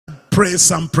pray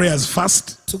some prayers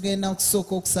first. Tugenda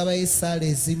kusooka okusaba esaala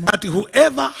ezimu. That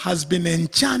whoever has been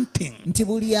enchanting Nti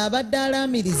buli abadde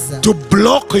alaamiriza to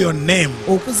block your name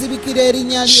okuzibikira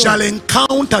erinnya lyo shall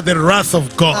encounter the wrath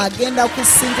of God. agenda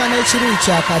kusinkana ekiruyi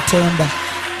kya Katonda.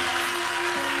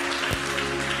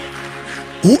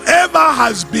 Whoever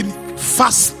has been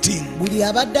fasting Buli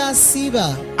abadde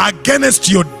asiiba against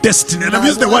your destiny, and I've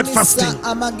used the word fasting.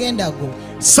 amagenda go.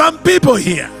 Some people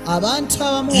here, Abantu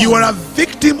abamu you are a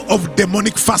victim of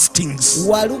demonic fastings.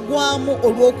 walugwamu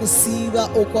olw'okusiiba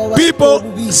okwawala People,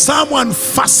 obubi. someone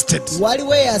fasted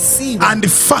Waliwo eyasiiba and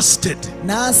fasted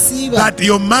n'asiiba that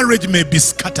your marriage may be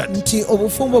scattered, nti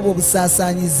obufumbo bwe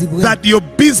busaasaanyizibwe, that your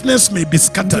business may be nti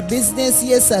scattered, bizinensi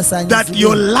ye that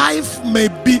your esaasaanyizibwe, life may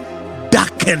be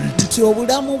darkened. nti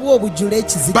obulamu bwo bujjule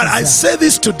But I ekizikiza. say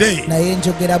this today Naye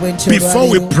njogera bwe ntyo before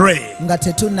we olwaleero pray, nga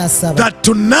tetunnasaba that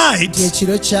tonight, nti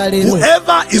ekiro kya leero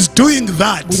whoever is doing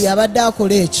that, buli abadde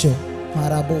akola ekyo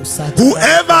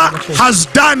whoever has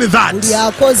done buli that,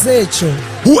 akoze ekyo,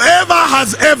 whoever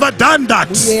has ever done that,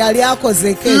 buli eyali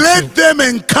akozeko ekyo, let them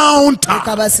encounter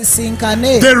leka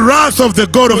basisinkane the wrath of the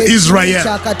God of ekiruyi Israel.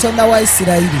 kya Katonda wa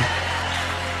Isirayiri.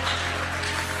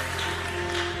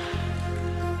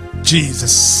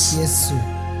 Jesus, Yesu,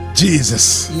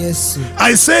 Jesus. Yesu.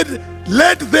 I said,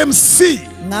 let them see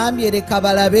Ngambye leka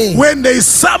balabe when they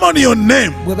summon your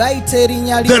name, bwe bayita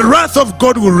erinnya the lyo wrath of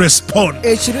God will respond.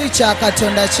 ekiruyi kya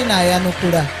Katonda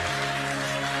kinaayanukula.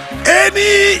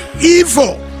 Any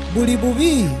evil Buli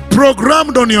bubi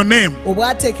programmed on your name,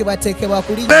 obwateekebwateekebwa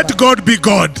ku linnya, let God be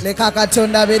God. leka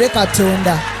Katonda abeere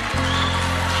Katonda.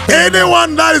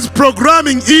 Anyone that is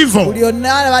programming evil Buli onna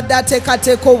abadde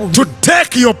ateekateeka obubi to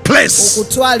take your place,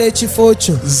 okutwala ekifo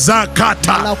kyo,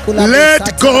 Zakata,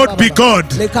 let God be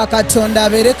God. leka Katonda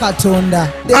abeere Katonda.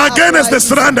 Against the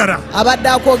slanderer, abadde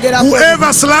akwogera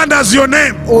whoever slanders your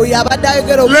name, oyo abadde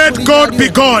ayogera let obubi God linnya be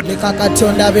lyo, God. leka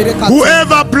Katonda abeere Katonda.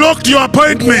 Whoever blocked your Buli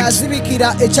appointment,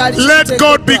 azibikira ekyali let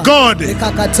God be kiteekeddwa, God.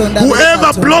 leka Katonda abeere Whoever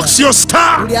Katonda. blocks your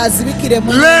star, Buli azibikire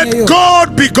mu let nnyo yo,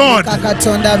 God be leka God.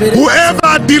 Katonda abeere Katonda.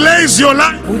 Whoever delays your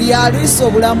life, Buli alwisa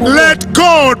obulamu bwo, let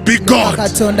God be leka God.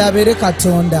 Katonda abeere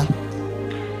Katonda.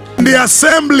 In the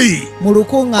assembly Mu of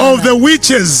lukuŋŋaana the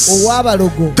witches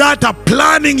olw'abalogo that are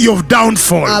planning your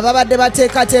downfall, ababadde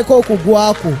bateekateeka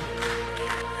okugwako,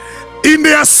 in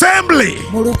the assembly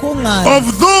mu lukuŋŋaana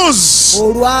of those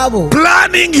olw'abo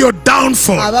planning your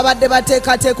downfall, ababadde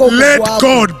bateekateeka let okugwako,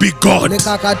 God be God.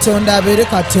 leka Katonda abeere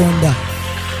Katonda.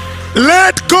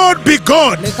 Let God be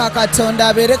God. Leka Katonda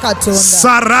abeere Katonda.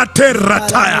 Sarate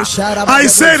Rataya. I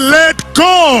say, let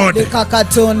God, Leka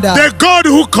Katonda, the God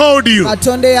who called you,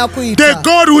 Katonda eyakuyita, the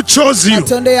God who chose you,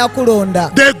 Katonda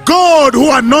eyakulonda, the God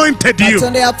who anointed you,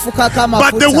 Katonda eyakufukako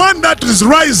but the amafuta, one that is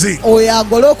rising oyo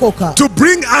agolokoka to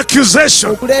bring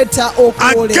accusation okuleeta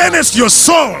okuwoolera against your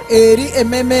soul. eri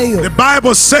emmeme yo. The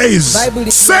Bible says,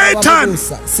 Bayibuli Satan,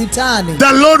 Sitaani,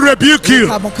 the Lord rebuke you.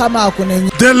 Mukama akunenye,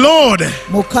 The Lord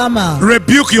Mukama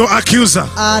rebuke your accuser.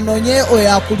 anonye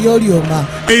oyo akulyolyoma.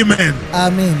 Amen.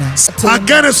 Amiina.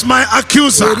 Against my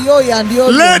accuser, Eri oyo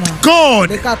andyolyoma, let God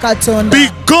leka Katonda be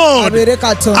God abeere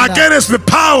Katonda against the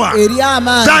power eri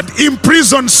amaanyi that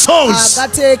imprisons souls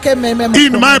agateeka emmeme mu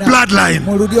in my kkomera bloodline.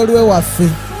 mu ludyo lwewaffe.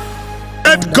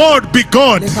 Let God be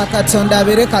God. Leka Katonda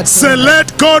abeere Say, Katonda.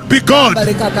 let God be God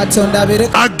Leka Katonda abeere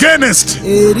against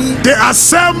eri the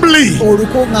assembly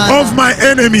olukuŋŋaana of my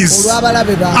enemies,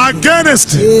 olw'abalabe bange,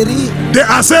 against eri the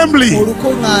assembly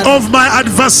olukuŋŋaana of my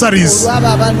adversaries, olw'abo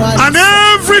abanwanyi and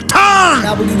every tongue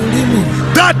na buli lulimi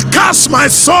that curse my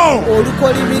soul,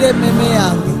 olukolimira emmeme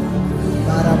yange.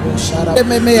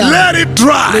 Emmeme yange let it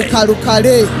dry. leka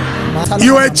lukale.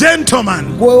 You are a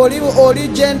gentleman, Gwe oli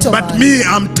gentleman, but me,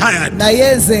 I'm tired.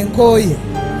 naye nze nkooye.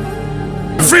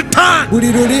 Every tongue Buli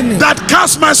lulimi that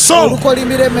curse my soul,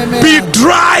 olukolimira emmeme be yange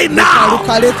dry now.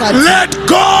 lukale kati. Let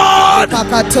God Leka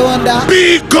Katonda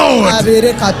be God.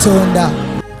 abeere Katonda.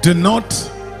 Do not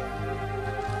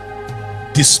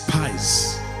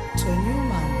despise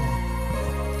Tonyumanga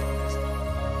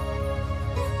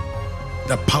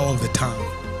the power of the tongue.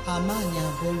 amaanyi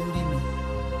ag'olulimi.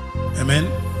 Amen.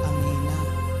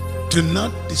 Amiina. Do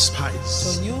not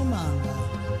despise Tonyumanga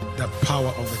the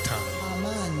power of the tongue.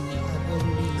 amaanyi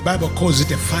ag'olulimi. The Bible calls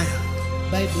it a fire.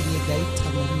 Bayibuli egayita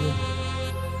muliro.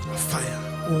 Fire.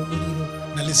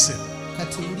 Omuliro. Now listen.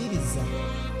 Kati wuliriza.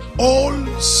 All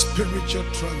spiritual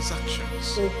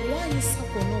transactions Okuwaanyisa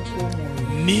kwonna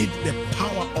okw'omwoyo need the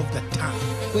power of the tongue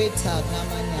kwetaaga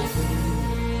amaanyi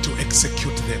ag'olulimi to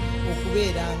execute them.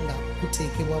 okubeera nga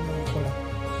kuteekebwa mu nkola.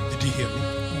 Did you hear me?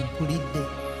 Mpulidde.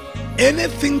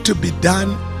 Anything to be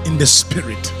done in the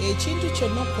spirit, Ekintu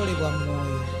kyonna okukolebwa mu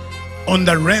mwoyo on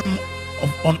the realm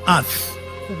on earth,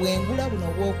 ku bwengula buno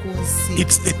bw'oku nsi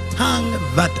it's the tongue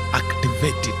that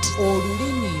activates it.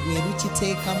 olulimi lwe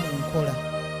lukiteeka mu nkola.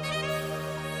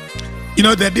 You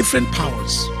know, there are different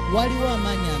powers. Waliwo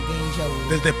amaanyi ag'enjawulo,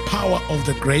 There's the power of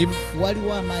the grave,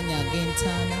 waliwo amaanyi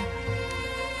ag'entaana,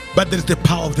 but there's the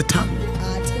power of the tongue.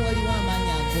 ate waliwo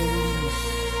amaanyi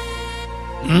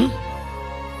ag'olulimi.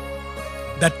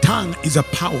 The tongue is a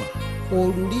power,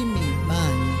 Olulimi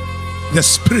maanyi, the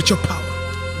spiritual power.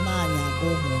 maanyi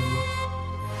ag'omwoyo.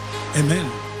 Amen.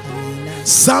 Amiina.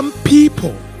 Some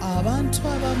people Abantu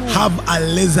abamu have a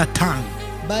laser tongue,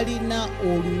 balina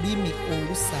olulimi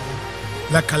olusala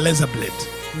like a laser blade.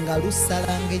 nga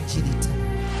lusala ng'ejjirita.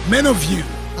 Many of you,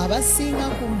 Abasinga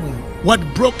ku mmwe what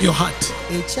broke your heart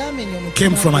ekyamenya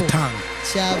came from a omutima tongue.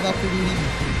 kyava ku lulimi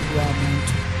lwa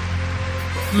muntu.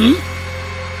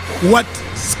 What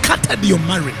scattered your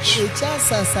marriage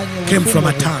Ekyasaasanya Came from a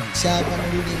obukumu tongue. kyava mu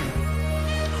lulimi.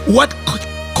 What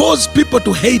caused people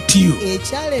to hate you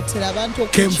Ekyaleetera abantu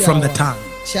came from the okukyawa tongue.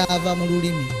 kyava mu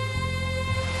lulimi.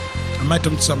 Am I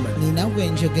talking to somebody? Nina gwe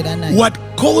njogera naye. What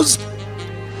caused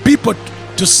people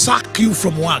to sack you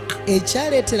from work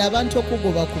Ekyaleetera abantu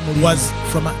okugoba ku mulimu was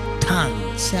from a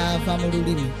tongue. kyava mu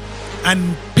lulimi.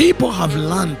 And people have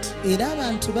learned Era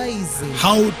abantu bayize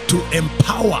how to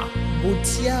empower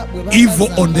butya bwe evil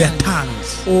babaza on their amaanyi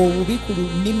tongues. obubi ku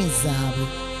nnimi zaabwe.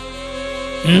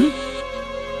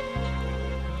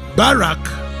 Barak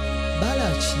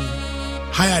Balaki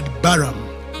hired Balaam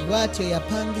bw'atyo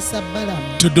yapangisa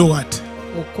Balamu to do what?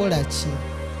 okukola ki?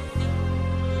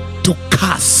 To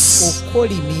curse.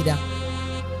 Okukolimira.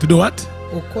 To do what?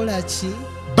 Okukola ki?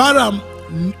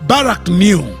 Barak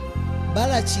knew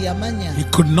Balaki yamanya he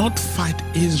could not fight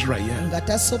Israel nga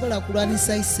tasobola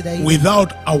kulwanisa Isirayiri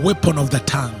without a weapon of the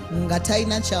tongue. nga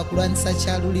talina kyakulwanisa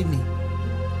kya lulimi.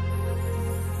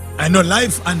 I know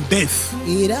life and death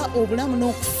Era obulamu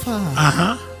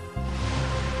n'okufa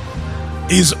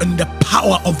is in the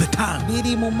power of the tongue.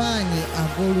 biri mu maanyi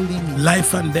ag'olulimi.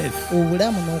 Life and death.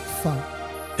 Obulamu n'okufa.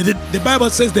 The Bible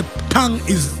says the tongue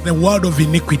is the word of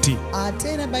iniquity. Ate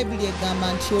era Bayibuli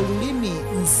egamba nti olulimi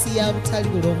nsi ya butali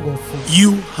bulongoofu.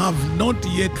 You have not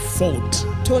yet fought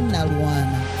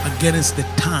Tonnalwana against the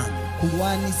tongue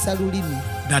kulwanisa lulimi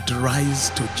that rise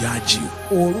to judge you.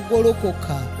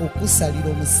 olugolokoka okusalira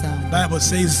omusango. Bible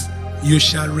says you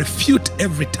shall refute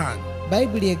every tongue.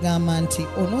 Bayibuli egamba nti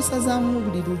onoosazaamu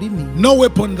buli lulimi. No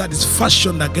weapon that is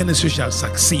fashioned against you shall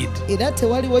succeed. Era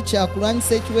tewaliwo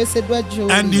kyakulwanyisa ekiweeseddwa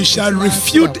gy'oli And you shall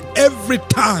refute every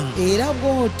tongue era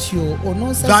bw'otyo that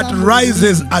onoosazaamu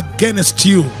rises against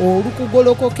you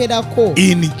olukugolokokerako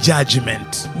in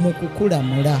judgment. mu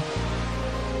kukulamula.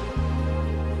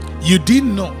 You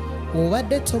didn't know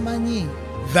Obadde tomanyi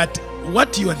that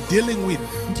what you are dealing with,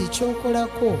 nti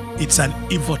kyokolako it's an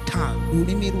evil tongue.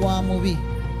 lulimi lwa mubi.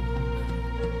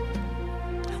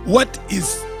 What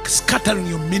is scattering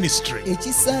your ministry?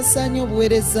 Ekisaasaanya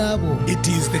obuweereza bwo It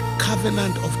is the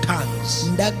covenant of tongues.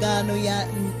 ndagaano ya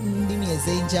nnimi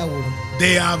ez'enjawulo.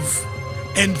 They have,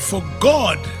 and for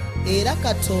God Era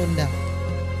Katonda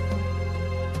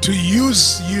to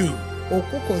use you,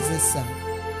 okukozesa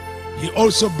He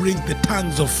also brings the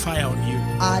tongues of fire on you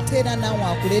ate era naawe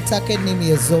akuleetako ennimi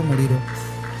ez'omuliro.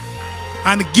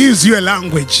 and gives you a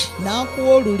language.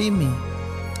 N'akuwa olulimi.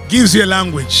 Gives you a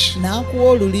language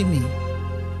N'akuwa olulimi.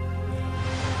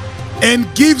 and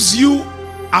gives you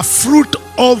a fruit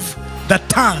of the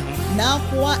tongue,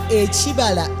 N'akuwa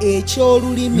ekibala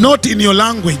eky'olulimi. not in your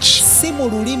language, Si mu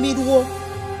lulimi lwo.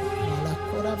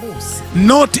 Malakora boosi.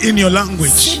 not in your Si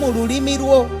language, mu lulimi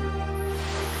lwo.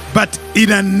 but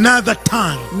in another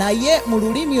tongue. Naye mu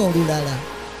lulimi olulala.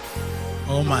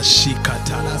 Oh,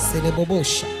 Mashikata.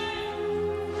 Naserebobosha.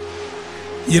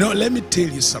 You know, let me tell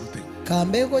you something.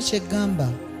 Kambeeko kye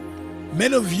ggamba.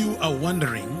 Many of you are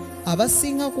wondering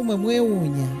Abasinga ku mwe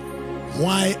mwewuunya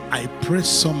why I pray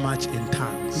so much in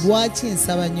tongues. lwaki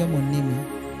nsaba nnyo mu nnimi.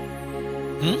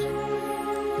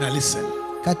 Now listen,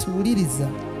 Katuwuliriza.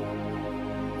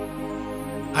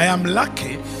 I am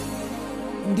lucky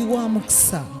Ndi wa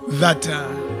mukisa. that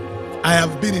I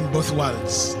have been in both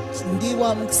worlds. Ndi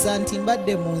wa mukisa nti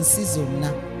mbadde mu nsi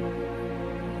zonna.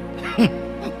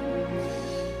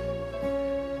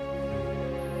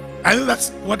 I think that's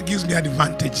what gives me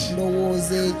advantage.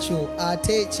 Ndowooza ekyo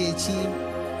ate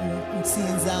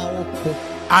kyekinsinzaawoko.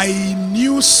 I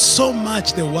knew so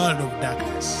much the world of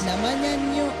darkness, Namanya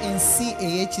nnyo ensi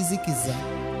ey'ekizikiza.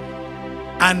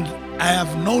 and I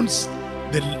have known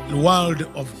the world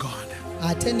of God.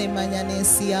 Ate ne manya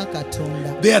n'ensi ya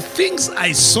Katonda. There are things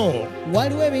I saw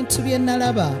Waliwo ebintu bye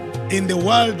nalaba in the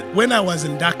world when I was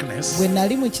in darkness bwe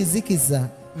nali mu kizikiza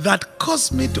that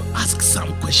caused me to ask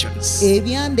some questions.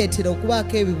 ebyandeetera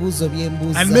okubaako ebibuuzo bye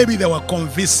mbuuza And maybe they were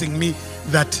convincing me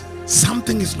that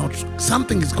something is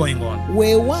going on.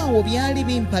 weewaawo byali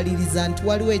bimpaliriza nti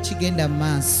waliwo ekigenda mu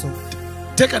maaso.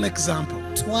 Take an example.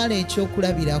 twala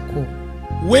ekyokulabirako.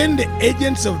 When the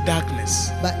agents of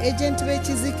darkness ba agenti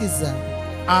b'ekizikiza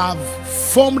have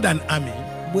formed an army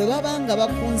bwe baba nga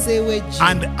bakunzeewo ejjo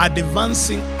and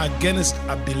advancing against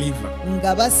a believer,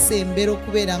 nga basembera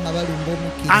okubeera nga balumba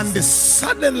and omukkiriza,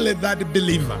 suddenly that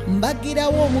believer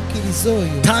mbagirawo omukkiriza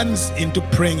oyo turns into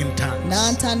praying in tongues,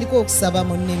 n'atandika okusaba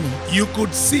mu nnimi, you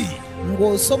could see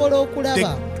ng'osobola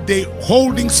okulaba the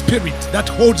holding spirit that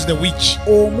holds the witch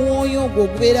omwoyo ogwo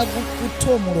ogubeera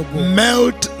gukutte omulogo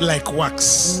melt like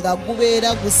wax. nga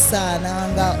gubeera gusaana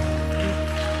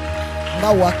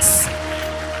nga wax.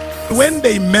 When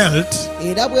they melt,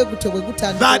 era bwe gutyo bwe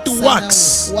gutandika that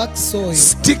okusaanawo, wax oyo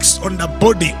sticks on the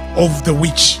body of the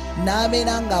witch,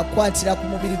 n'abeera ng'akwatira ku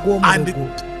mubiri and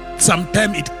gw'omulogo,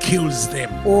 sometimes it kills them.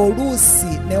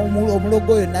 oluusi ne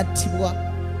omulogo oyo n'attibwa.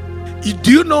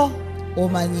 Do you know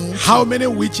Omanyi how many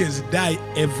witches die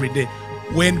every day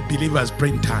when believers pray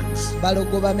in tongues?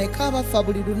 balogo bameka abafa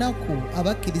buli lunaku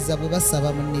abakkiriza bwe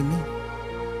basaba mu nnimi?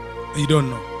 You don't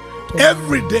know.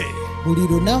 Every day, Buli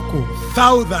lunaku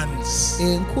thousands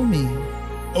enkumi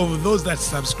of those that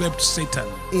subscribe to Satan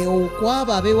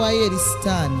okwabo abewaayo eri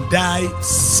sitaani die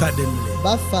suddenly.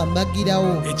 bafa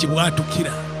mbagirawo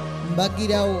Ekibwatukira.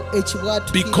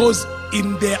 ekibwatukira, Because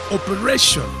in their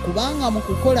operation, kubanga mu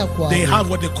kukola they kwabwe have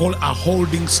what they call a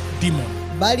holding demon.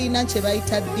 balina kye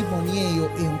bayita dimoni eyo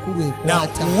enkulu Now,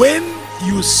 ekwata. when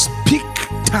you speak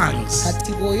tongues,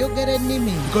 Kati bw'oyogera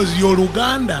ennimi, because your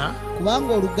Luganda,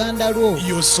 kubanga oluganda lwo,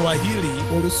 your Swahili,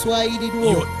 oluswayiri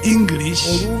lwo, your English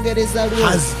olungereza lwo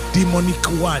has demonic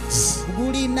words,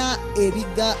 lulina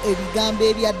ebigambo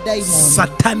ebya dayimoni,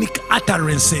 satanic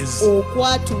utterances,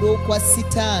 okwatula okwa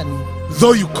sitaani,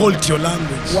 though you call it your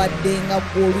language. wadde nga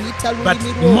gwe oluyita But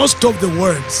lulimi lwo, most of the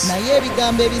words naye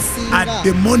ebigambo are ebisinga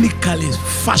demonically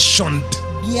fashioned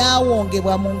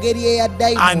byawongebwa mu ngeri eya and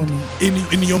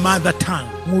dayimoni in your mother tongue.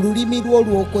 mu lulimi lwo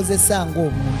lw'okozesa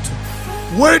ng'omuntu.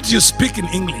 Words you speak in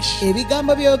English,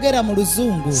 Ebigambo by'oyogera mu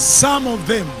luzungu, some of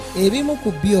them ebimu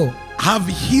ku byo have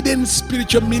hidden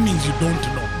spiritual meanings you don't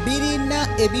know. birina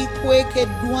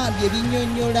ebikwekeddwa bye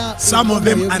binnyonnyola. Some of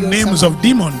them are names of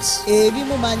demons,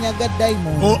 ebimu mannya ga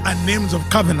dayimoni, or are names of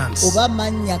covenants, oba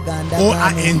mannya ga or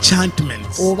are ndagaano,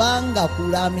 enchantments. oba nga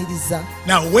kulaamiriza.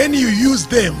 Now, when you use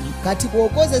them, Kati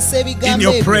bw'okozesa In ebigambo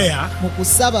your ebyo prayer, mu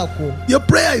kusaba kwo, your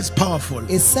prayer is powerful,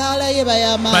 essaala ye eba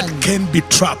but y'amaanyi, can be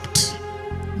trapped.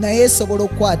 naye esobola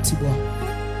okukwatibwa.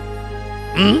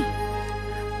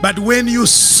 But when you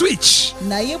switch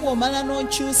Naye bw'omala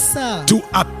n'onkyusa to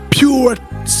a pure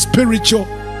spiritual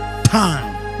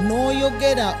tongue,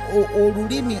 n'oyogera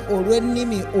olulimi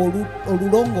olw'ennimi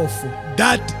olulongoofu,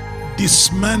 that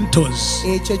dismantles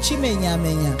ekyo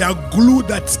kimenyaamenya the glue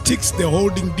that sticks the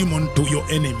holding demon to your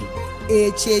enemy.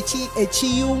 ekyo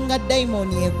ekiyunga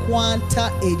dayimoni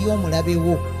ekwata eri omulabe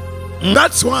wo.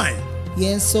 That's why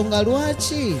Y'ensonga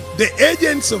lwaki the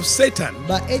agents of Satan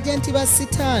ba agenti ba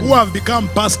sitaani who have become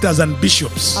pastors and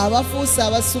bishops abafuusa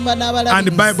abasumba and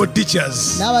n'abalabirizi Bible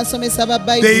teachers, n'abasomesa ba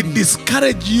they bayibuli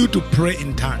discourage you to pray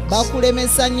in tongues.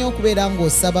 bakulemesa nnyo okubeera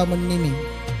ng'osaba mu nnimi.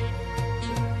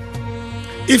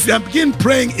 If I begin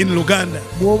praying in Luganda,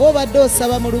 bw'oba obadde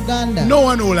osaba mu luganda no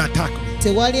one will attack me.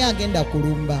 tewali agenda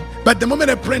kulumba. But the moment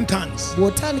I pray in tongues,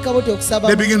 bw'otandika bwoti okusaba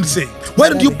they mu begin to say, why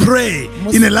don't you pray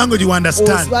in a language you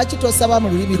understand? lwaki tosaba mu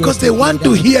lulimi Because they want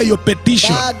to hear your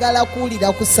petition baagala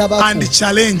kuwulira kusaba and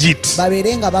challenge it.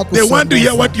 babeere nga They want to hear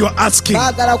bakusomooza. what you're asking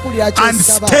baagala kuwulira and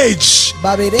kyosaba stage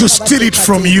babeere to nga steal it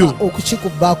from bateekateeka you.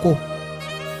 okukikubbako.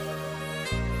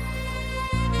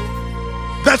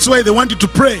 That's why they want you to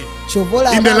pray,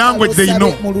 Kyova In the olaba language they abasabe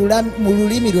know. mu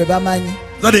lulimi lwe bamanyi,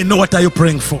 so they know what are you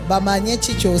praying for. bamanye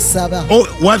ki ky'osaba Or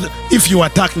what if you are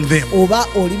attacking them. oba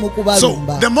oli mu So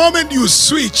kubalumba. the moment you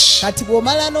switch Kati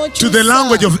bw'omala to the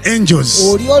language n'okyusa of angels,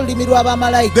 oli olulimi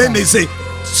lw'abamalayika, then they say,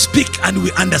 speak and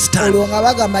we understand. olwo nga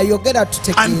bagamba yogera And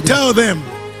tutegeere. tell them,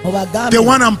 Obagambe the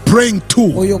one I'm praying to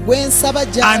oyo gwe nsaba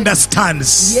gy'ali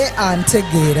understands. ye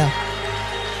antegeera.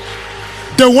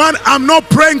 The one I'm not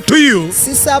praying to you,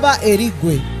 Sisaba eri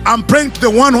gwe, I'm praying to the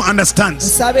one who understands.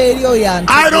 nsaba eri oyo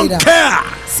I don't antegeera. care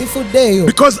Sifuddeeyo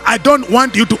because I don't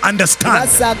want you to kuba understand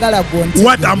saagala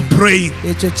what I'm praying.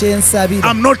 ekyo kye nsabira.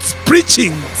 I'm not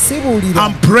preaching, Sibuulira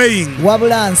I'm praying.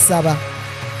 wabula nsaba.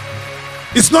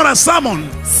 It's not a sermon.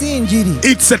 si njiri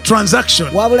It's a transaction.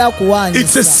 wabula It's a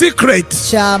kuwanjisa secret.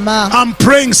 kyama I'm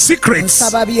praying secrets.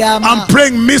 nsaba byama I'm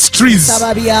praying mysteries.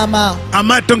 nsaba byama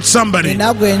Am I talking to somebody?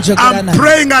 nina gwe njogera I'm naye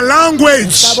praying a language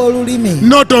nsaba olulimi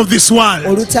not of this world.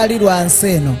 olutali lwa nsi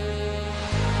eno.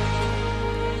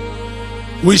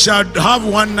 We shall have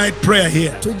one night prayer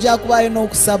here. Tujja kubayo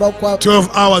n'okusaba kwa 12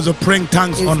 hours of praying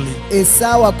tongues only.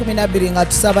 essaawa 12 nga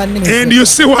tusaba nnimi And you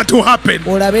see what will happen.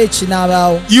 olabe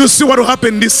ekinaabaawo You see what will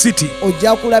happen in this city.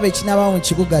 ojja kulaba ekinaabaawo mu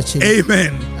kibuga kino.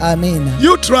 Amen. Amiina.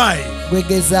 You try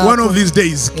Gwegezaako one of these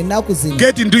days. ennaku zino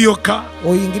Get into your car,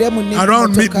 oyingire mu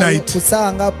Around midnight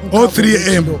kusanga or 3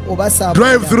 a.m.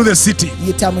 Drive through the city,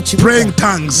 yita mu praying kibuga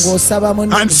tongues, ng'osaba mu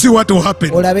and nnimi see what will happen.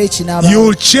 olabe ekinaabaawo.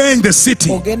 You'll change the city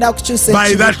ogenda kukyusa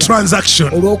by that ekibuga transaction.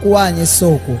 olw'okuwaanyisa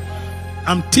okwo.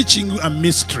 I'm teaching you a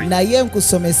mystery. naye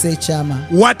nkusomesa ekyama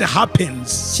What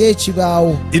happens ki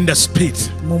ekibaawo in the spirit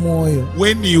mu mwoyo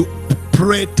when you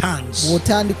pray tongues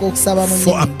bw'otandika okusaba mu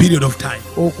for a nnimi period of time?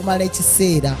 okumala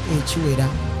ekiseera ekiwera.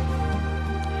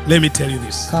 Let me tell you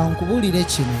this. Kankubuulire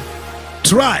kino,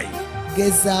 Try.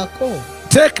 gezaako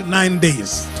Take 9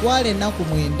 days. twala ennaku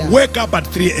 9, Wake up at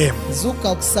 3 a.m.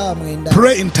 zuuka ku ssaawa 9,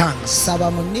 Pray in tongues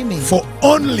saba mu nnimi for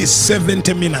only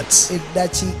 70 minutes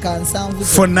eddakiika 7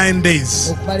 for 9 days.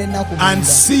 okumala ennaku And 9.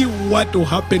 see what will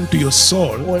happen to your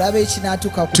soul, olaba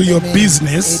ekinaatuuka ku to your ddembe,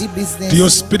 business, eri to bizinesi your yo,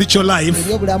 spiritual life,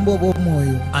 eri obulamu bwo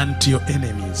obw'omwoyo and to your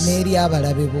enemies. n'eri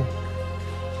abalabe bo.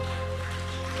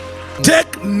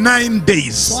 Take 9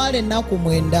 days. twala ennaku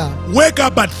 9, Wake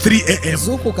up at 3 a.m.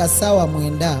 zuukuka ssaawa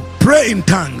 9, Pray in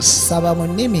tongues saba mu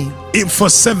nnimi for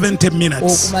 70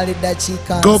 minutes. okumala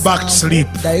eddakiika Go back to 7, sleep.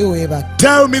 ddayo weebake.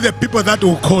 Tell me the people that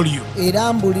will call you.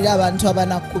 era mbuulira abantu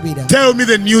abanakkubira. Tell me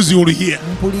the news you will hear.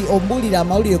 ombuulira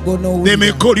amawulire They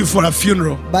may g'onoowulira. call you for a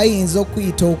funeral. bayinza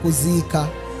okuyita okuziika.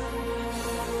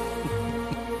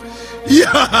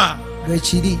 Yeah, bwe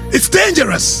kiri it's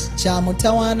dangerous. kya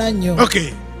mutawaana nnyo.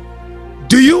 Okay.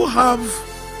 Do you have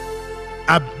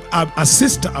a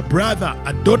sister, a brother,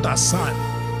 a daughter, a son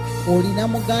olina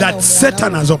muganda that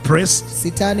Satan omuwala has oppressed?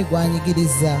 sitaani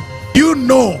gw'anyigiriza. You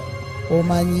know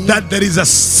omanyi that there is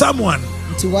someone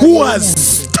nti who waliwo has omuntu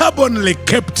stubbornly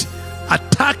kept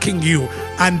attacking you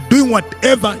and doing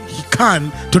whatever he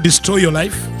can to destroy your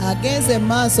life? agenze mu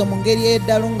maaso mu ngeri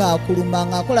y'eddalu ng'akuluma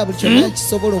ng'akola buli kyonna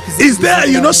kisobola Is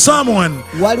there, someone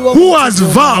waliwo who omuntu has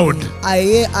omu vowed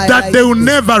that they will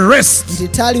never rest nti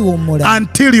taliwommula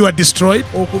until you are destroyed?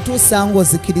 okutuusa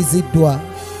ng'ozikiriziddwa.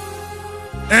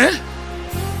 Eh?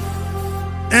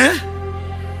 Eh?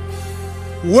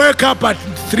 Wake up at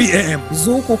 3 a.m.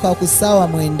 zuukuka ku ssaawa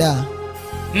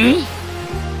 9,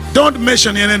 Don't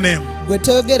mention any name. gwe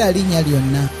toyogera linnya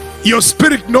lyonna. Your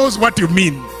spirit knows what you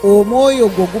mean. omwoyo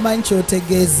gwo gumanyi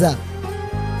ky'otegeeza.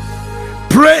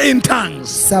 Pray in tongues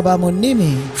saba mu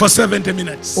nnimi for 70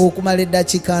 minutes. okumala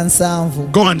eddakiika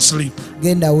 7, Go and sleep.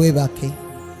 genda weebake.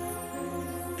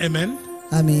 Amen.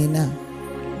 Amiina.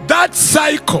 That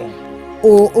cycle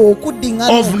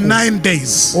okuddiŋŋana of 9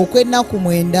 days, okw'ennaku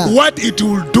 9 what it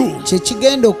will do, kye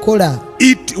kigenda okukola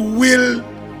it will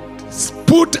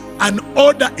put an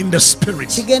order in the spirit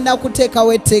kigenda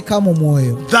kuteekawo etteeka mu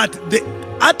mwoyo that the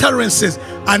utterances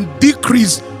and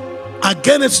decrees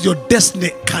against your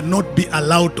destiny cannot be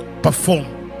allowed to perform.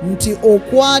 nti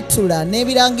okwatula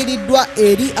n'ebirangiriddwa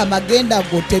eri amagenda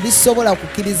go tebisobola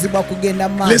kukkirizibwa kugenda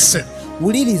mu maaso. Listen,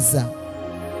 wuliriza,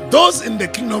 those in the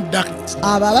kingdom of darkness,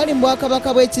 abo abali mu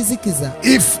bwakabaka bw'ekizikiza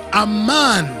if a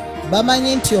man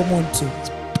bamanyi nti omuntu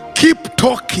keep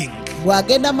talking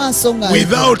bw'agenda maaso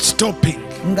without stopping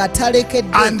nga talekedde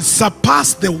and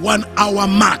surpass the 1 hour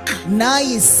mark,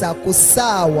 n'ayisa ku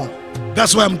ssaawa,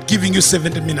 that's why I'm giving you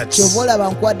 70 minutes. ky'oba olaba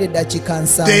nkuwadde eddakiika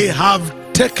 7. They have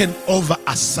taken over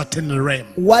a certain realm.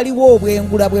 waliwo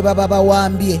obwengula bwe baba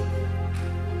bawambye.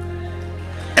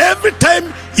 Every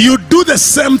time you do the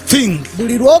same thing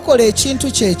buli lw'okola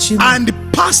ekintu kye kimu and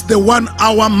pass the 1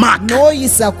 hour mark,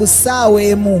 n'oyisa ku ssaawa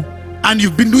emu and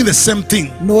you've been doing the same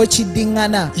thing,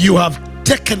 n'okiddiŋŋana, you have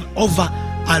taken over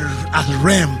a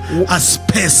realm, a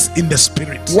space in the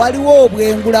spirit. waliwo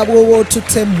obwengula bw'oba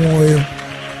otutte mu mwoyo.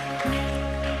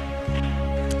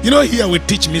 You know, here we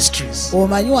teach mysteries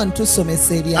omanyi wano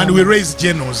tusomesa and we ebyama raise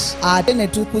generals. ate ne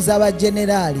tukuza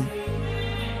bajenerali.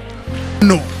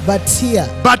 No, but here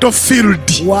battlefield.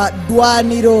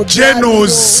 ddwaniro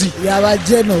Generals.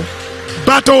 yabageno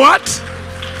Battle what?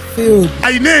 field,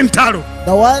 Aine entalo.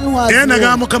 the one who has Era won.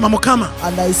 nagamba Mukama,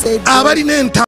 And I said abalina entalo